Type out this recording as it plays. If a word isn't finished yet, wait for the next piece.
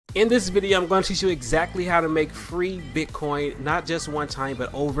In this video, I'm going to teach you exactly how to make free Bitcoin, not just one time, but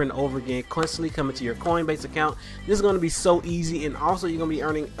over and over again, constantly coming to your Coinbase account. This is going to be so easy, and also you're going to be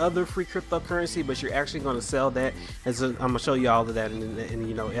earning other free cryptocurrency, but you're actually going to sell that. I'm going to show you all of that, and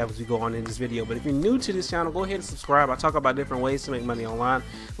you know, as we go on in this video. But if you're new to this channel, go ahead and subscribe. I talk about different ways to make money online,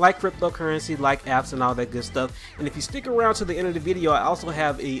 like cryptocurrency, like apps, and all that good stuff. And if you stick around to the end of the video, I also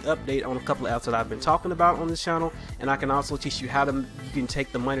have a update on a couple of apps that I've been talking about on this channel, and I can also teach you how to you can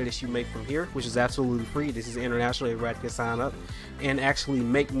take the money that you make from here, which is absolutely free. This is international, everybody can sign up and actually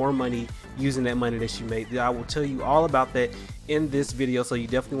make more money using that money that you made. I will tell you all about that in this video, so you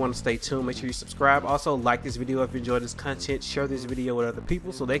definitely want to stay tuned. Make sure you subscribe. Also, like this video if you enjoyed this content. Share this video with other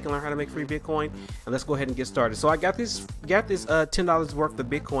people so they can learn how to make free Bitcoin. And let's go ahead and get started. So I got this $10 worth of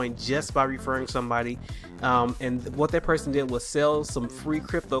Bitcoin just by referring somebody, and what that person did was sell some free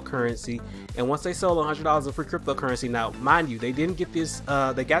cryptocurrency. And once they sold $100 of free cryptocurrency, now mind you, they didn't get this,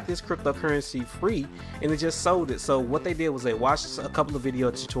 they got this cryptocurrency free and they just sold it. So what they did was they watched a couple of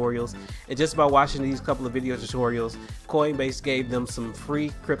video tutorials, and just by watching these couple of video tutorials, Coinbase gave them some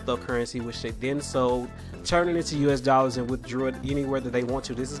free cryptocurrency, which they then sold, turned it into US dollars, and withdrew it anywhere that they want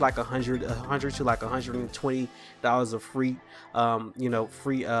to. This is like $100 to like $120 of free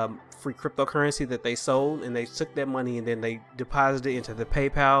free cryptocurrency that they sold, and they took that money and then they deposited it into the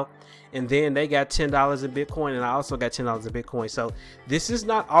PayPal, and then they got $10 in Bitcoin, and I also got $10 in Bitcoin. So this is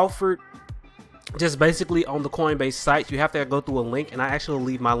not offered just basically on the Coinbase site. You have to go through a link, and I actually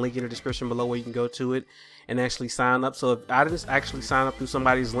leave my link in the description below where you can go to it and actually sign up. So if I didn't actually sign up through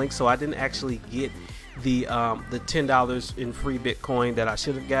somebody's link, so I didn't actually get the $10 in free Bitcoin that I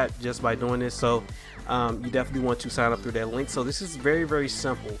should have got just by doing this. So you definitely want to sign up through that link. So this is very, very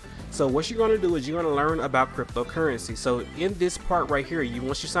simple. So what you're going to do is you're going to learn about cryptocurrency. So in this part right here,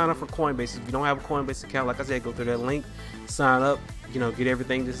 once you sign up for Coinbase, if you don't have a Coinbase account, like I said, go through that link, sign up, get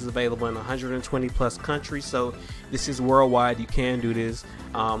everything. This is available in 120 plus countries, so this is worldwide. You can do this.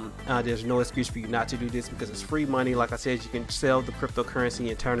 There's no excuse for you not to do this because it's free money. Like I said, you can sell the cryptocurrency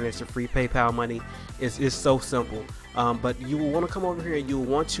and turn it into free PayPal money. It's so simple. But you will want to come over here and you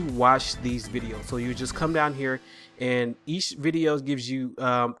will want to watch these videos. So you just come down here, and each video gives you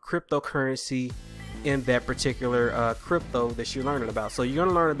cryptocurrency in that particular crypto that you're learning about. So you're going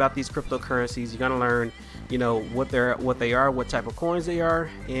to learn about these cryptocurrencies. You're going to learn what they are, what type of coins they are,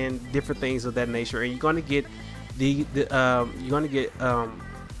 and different things of that nature. And you're going to get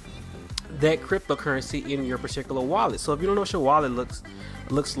that cryptocurrency in your particular wallet. So if you don't know what your wallet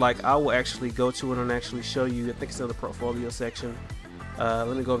looks like, I will actually go to it and actually show you. I think it's in the portfolio section. Let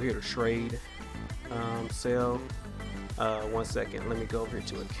me go over here to trade, sell. 1 second. Let me go over here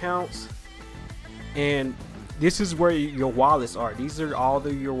to accounts, and this is where your wallets are. These are all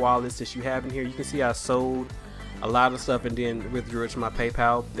your wallets that you have in here. You can see I sold a lot of stuff and then withdrew it to my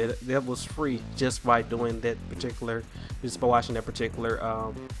PayPal. That was free just by doing that particular, just by watching that particular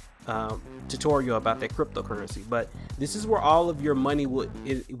tutorial about that cryptocurrency. But this is where all of your money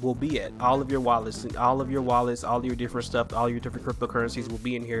will be at. All of your wallets, all your different stuff, all your different cryptocurrencies will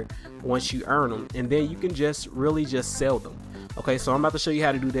be in here once you earn them, and then you can just sell them. Okay, so I'm about to show you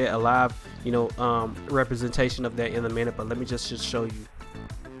how to do that, a live representation of that in a minute, but let me just show you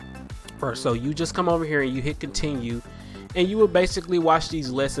first. So you just come over here and you hit continue, and you will basically watch these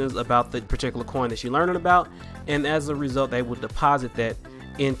lessons about the particular coin that you're learning about, and as a result they will deposit that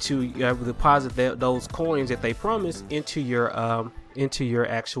into those coins that they promise into your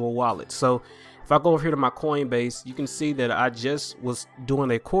actual wallet. So if I go over here to my Coinbase, you can see that I just was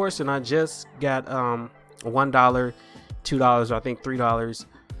doing a course, and I just got $1, $2, I think $3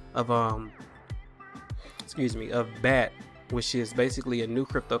 of of BAT, which is basically a new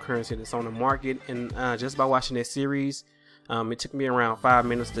cryptocurrency that's on the market. And just by watching that series, it took me around 5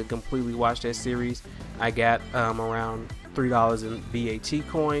 minutes to completely watch that series. I got around $3 in BAT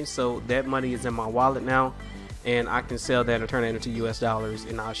coins, so that money is in my wallet now, and I can sell that and turn it into US dollars,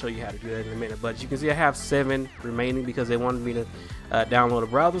 and I'll show you how to do that in a minute. But you can see I have 7 remaining because they wanted me to download a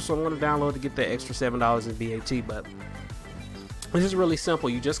browser, so I'm going to download to get that extra $7 in BAT. But this is really simple.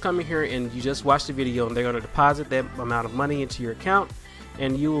 You just come in here and you just watch the video, and they're going to deposit that amount of money into your account,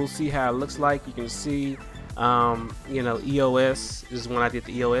 and you will see how it looks like. You can see EOS. This is when I did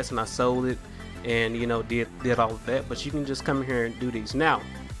the EOS and I sold it, and did all of that. But you can just come here and do these. Now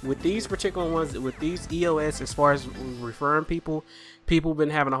with these particular ones, with these EOS, as far as referring people been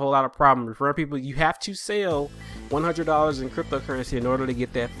having a whole lot of problem referring people. You have to sell $100 in cryptocurrency in order to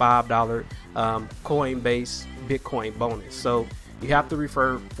get that $5 Coinbase Bitcoin bonus. So you have to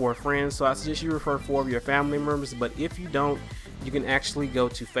refer 4 friends. So I suggest you refer 4 of your family members, but if you don't, you can actually go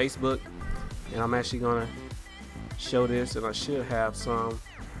to Facebook, and I'm actually gonna show this, and I should have some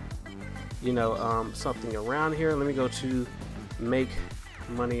you know, something around here. Let me go to make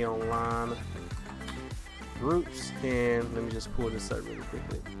money online groups, and let me just pull this up really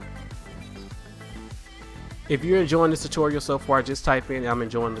quickly. If you're enjoying this tutorial so far, just type in I'm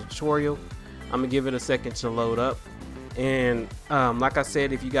enjoying the tutorial. I'm gonna give it a second to load up. And like I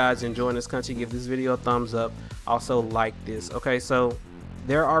said, if you guys enjoying this content, give this video a thumbs up. Also like this. Okay, so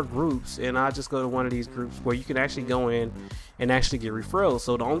there are groups, and I just go to one of these groups where you can actually go in and actually get referrals.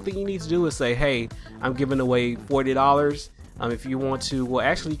 So the only thing you need to do is say, hey, I'm giving away $40. If you want to, well,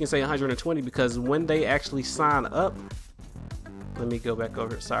 actually you can say 120, because when they actually sign up, let me go back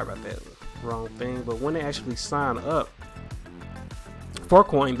over here, sorry about that, wrong thing, but when they actually sign up for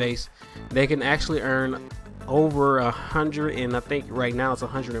Coinbase, they can actually earn over 100, and I think right now it's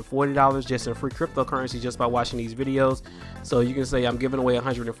 $140 just in free cryptocurrency just by watching these videos. So you can say I'm giving away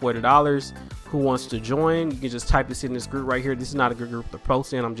 $140. Who wants to join? You can just type this in this group right here. This is not a good group to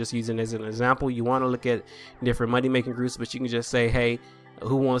post in. I'm just using it as an example. You want to look at different money making groups, but you can just say, hey,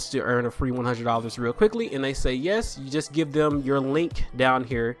 who wants to earn a free $100 real quickly? And they say yes. You just give them your link down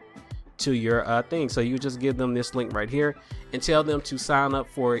here to your thing. So you just give them this link right here and tell them to sign up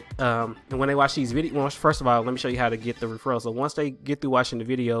for it. And when they watch these videos, well, first of all, let me show you how to get the referral. So once they get through watching the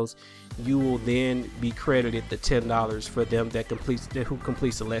videos, you will then be credited the $10 for them who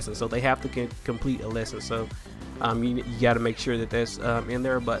completes the lesson. So they have to complete a lesson. So you got to make sure that that's in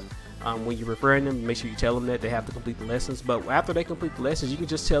there. But when you're referring them, make sure you tell them that they have to complete the lessons. But after they complete the lessons, you can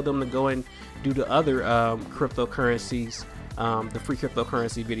just tell them to go and do the other cryptocurrencies, the free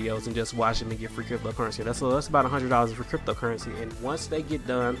cryptocurrency videos, and just watch them and get free cryptocurrency. That's about $100 for cryptocurrency. And once they get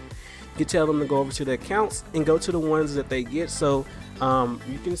done, you tell them to go over to the accounts and go to the ones that they get. So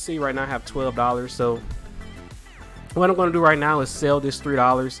you can see right now I have $12. So what I'm going to do right now is sell this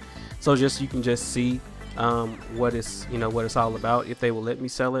 $3. So you can just see what it's all about. If they will let me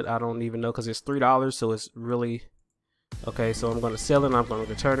sell it, I don't even know, because it's $3. So it's really okay. So I'm going to sell it, and I'm going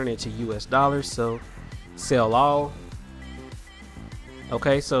to turn it into US dollars. So sell all.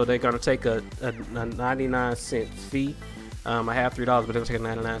 Okay, so they're going to take a 99-cent fee. I have $3, but they're going to take a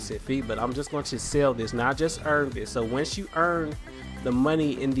 99-cent fee. But I'm just going to sell this, not just earn this. So once you earn the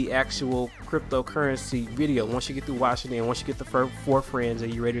money in the actual cryptocurrency video, once you get through watching it, and once you get the first 4 friends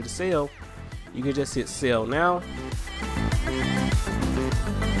and you're ready to sell, you can just hit sell now.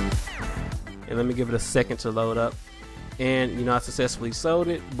 And let me give it a second to load up. And I successfully sold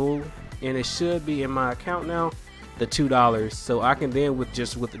it. Boom. And it should be in my account now, the $2. So I can then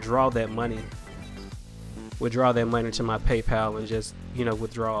withdraw that money to my PayPal and just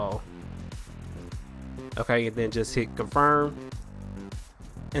withdraw. Okay, and then just hit confirm,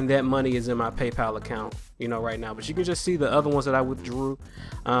 and that money is in my PayPal account right now. But you can just see the other ones that I withdrew,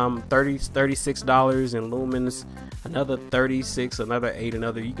 $36 in lumens, another 36, another 8,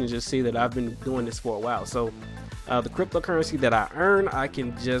 another. You can just see that I've been doing this for a while. So the cryptocurrency that I earn, I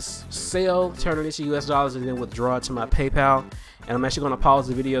can just sell, turn it into US dollars, and then withdraw it to my PayPal. And I'm actually going to pause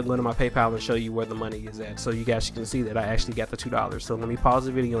the video and go to my PayPal and show you where the money is at, so you guys can see that I actually got the $2. So let me pause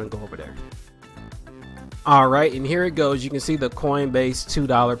the video and go over there. Alright, and here it goes. You can see the Coinbase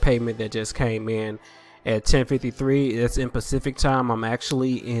 $2 payment that just came in at 10:53. It's in Pacific time. I'm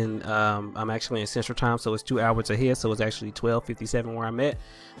actually in Central time, so it's 2 hours ahead, so it's actually 12:57 where I'm at.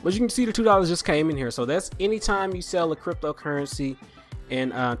 But you can see the $2 just came in here. So that's anytime you sell a cryptocurrency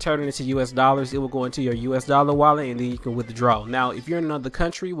and turn it into US dollars, it will go into your US dollar wallet, and then you can withdraw. Now if you're in another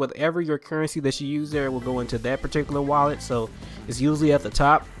country, whatever your currency that you use there will go into that particular wallet. So it's usually at the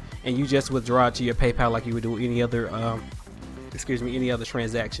top, and you just withdraw it to your PayPal like you would do any other any other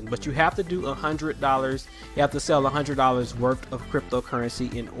transaction. But you have to do $100. You have to sell $100 worth of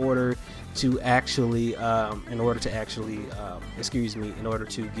cryptocurrency in order to actually in order to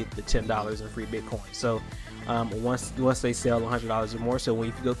get the $10 in free Bitcoin. So once they sell $100 or more, so when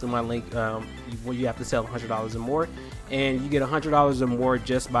you go through my link, you have to sell $100 or more, and you get $100 or more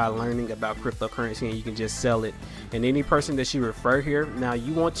just by learning about cryptocurrency, and you can just sell it. And any person that you refer here, now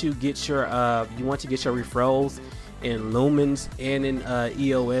you want to get your referrals in lumens and in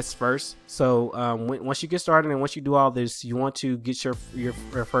EOS first. So once you get started and once you do all this, you want to get your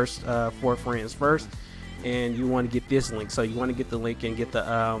first 4 friends first, and you want to get this link. So you want to get the link and get the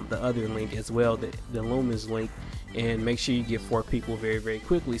other link as well, the lumens link, and make sure you get 4 people very, very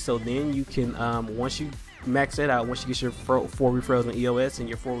quickly. So then you can once you max that out, once you get your 4 referrals in EOS and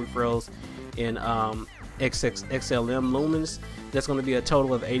your 4 referrals in XLM lumens, that's going to be a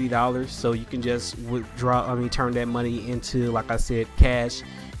total of $80. So you can just turn that money into, like I said, cash,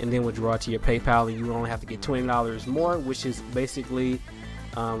 and then withdraw to your PayPal, and you only have to get $20 more, which is basically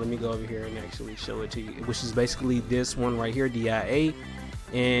let me go over here and actually show it to you, which is basically this one right here, DIA.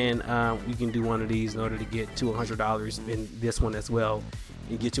 and you can do one of these in order to get to $100 in this one as well.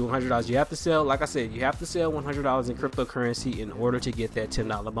 You get to $100. You have to sell, like I said, you have to sell $100 in cryptocurrency in order to get that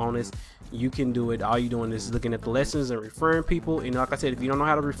 $10 bonus. You can do it. All you're doing is looking at the lessons and referring people. And like I said, if you don't know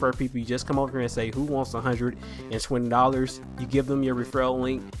how to refer people, you just come over here and say who wants $120. You give them your referral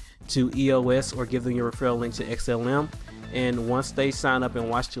link to EOS or give them your referral link to XLM. And once they sign up and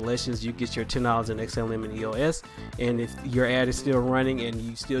watch the lessons, you get your $10 in XLM and EOS. And if your ad is still running and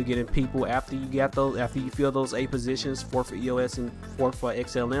you still getting people after you got those, after you fill those 8 positions, 4 for EOS and 4 for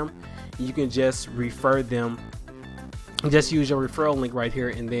XLM, you can just refer them. Just use your referral link right here,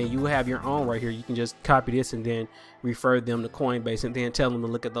 and then you have your own right here. You can just copy this and then refer them to Coinbase, and then tell them to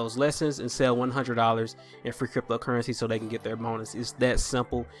look at those lessons and sell $100 in free cryptocurrency so they can get their bonus. It's that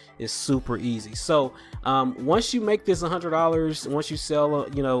simple. It's super easy. So once you make this $100, once you sell,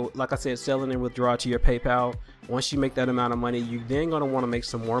 you know, like I said, selling and withdraw to your PayPal, once you make that amount of money, you then going to want to make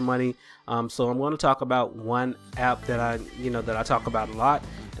some more money. So I'm going to talk about one app that I talk about a lot,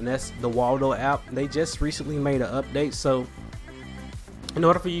 and that's the Waldo app. They just recently made an update. So in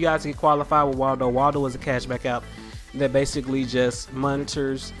order for you guys to get qualified with Waldo is a cashback app that basically just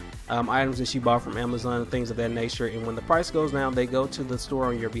monitors items that you bought from Amazon and things of that nature. And when the price goes down, they go to the store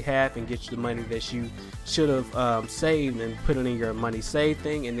on your behalf and get you the money that you should have saved and put it in your money save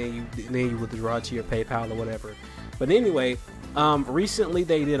thing, and then you withdraw it to your PayPal or whatever. But anyway, recently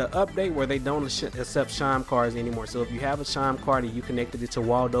they did an update where they don't accept Chime cards anymore. So if you have a Chime card and you connected it to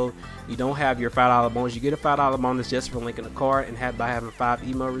Waldo, you don't have your $5 bonus. You get a $5 bonus just for linking a card and by having 5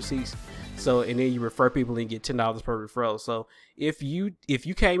 email receipts. So, and then you refer people and get $10 per referral. So if you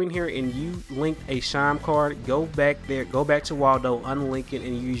came in here and you linked a Chime card, go back to Waldo, unlink it,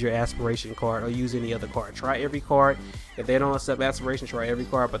 and use your aspiration card or use any other card. Try every card. If they don't accept aspiration, try every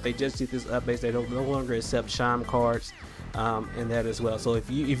card. But they just did this update. They don't no longer accept Chime cards. And that as well. So if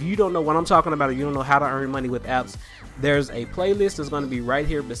you don't know what I'm talking about, or you don't know how to earn money with apps, there's a playlist that's going to be right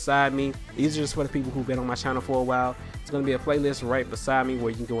here beside me. These are just for the people who've been on my channel for a while. It's going to be a playlist right beside me where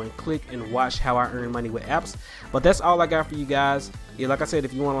you can go and click and watch how I earn money with apps. But that's all I got for you guys. Yeah, like I said,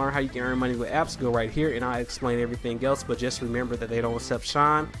 if you want to learn how you can earn money with apps, go right here and I'll explain everything else. But just remember that they don't accept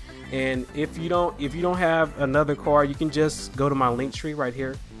Chime. And if you don't have another card, you can just go to my link tree right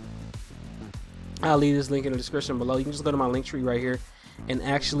here. I'll leave this link in the description below. You can just go to my link tree right here and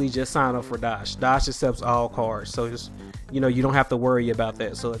actually just sign up for Dash. Dash accepts all cards, so just, you know, you don't have to worry about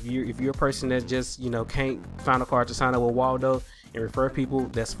that. So if you're a person that just, you know, can't find a card to sign up with Waldo and refer people,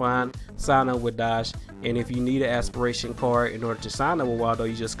 that's fine. Sign up with Dash. And if you need an aspiration card in order to sign up with Waldo,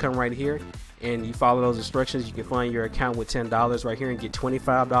 you just come right here and you follow those instructions. You can fund your account with $10 right here and get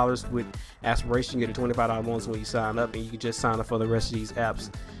 $25 with aspiration. You get a $25 bonus when you sign up, and you can just sign up for the rest of these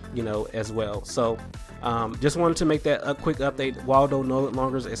apps, you know, as well. So just wanted to make that a quick update. Waldo no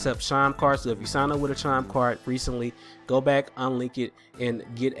longer accepts Chime cards. So if you sign up with a Chime card recently, go back, unlink it, and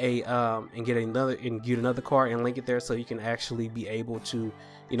get another card and link it there, so you can actually be able to,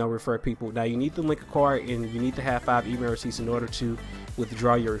 you know, refer people. Now you need to link a card and you need to have 5 email receipts in order to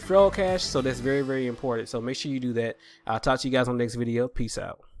withdraw your referral cash. So that's very, very important. So make sure you do that. I'll talk to you guys on the next video. Peace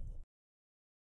out.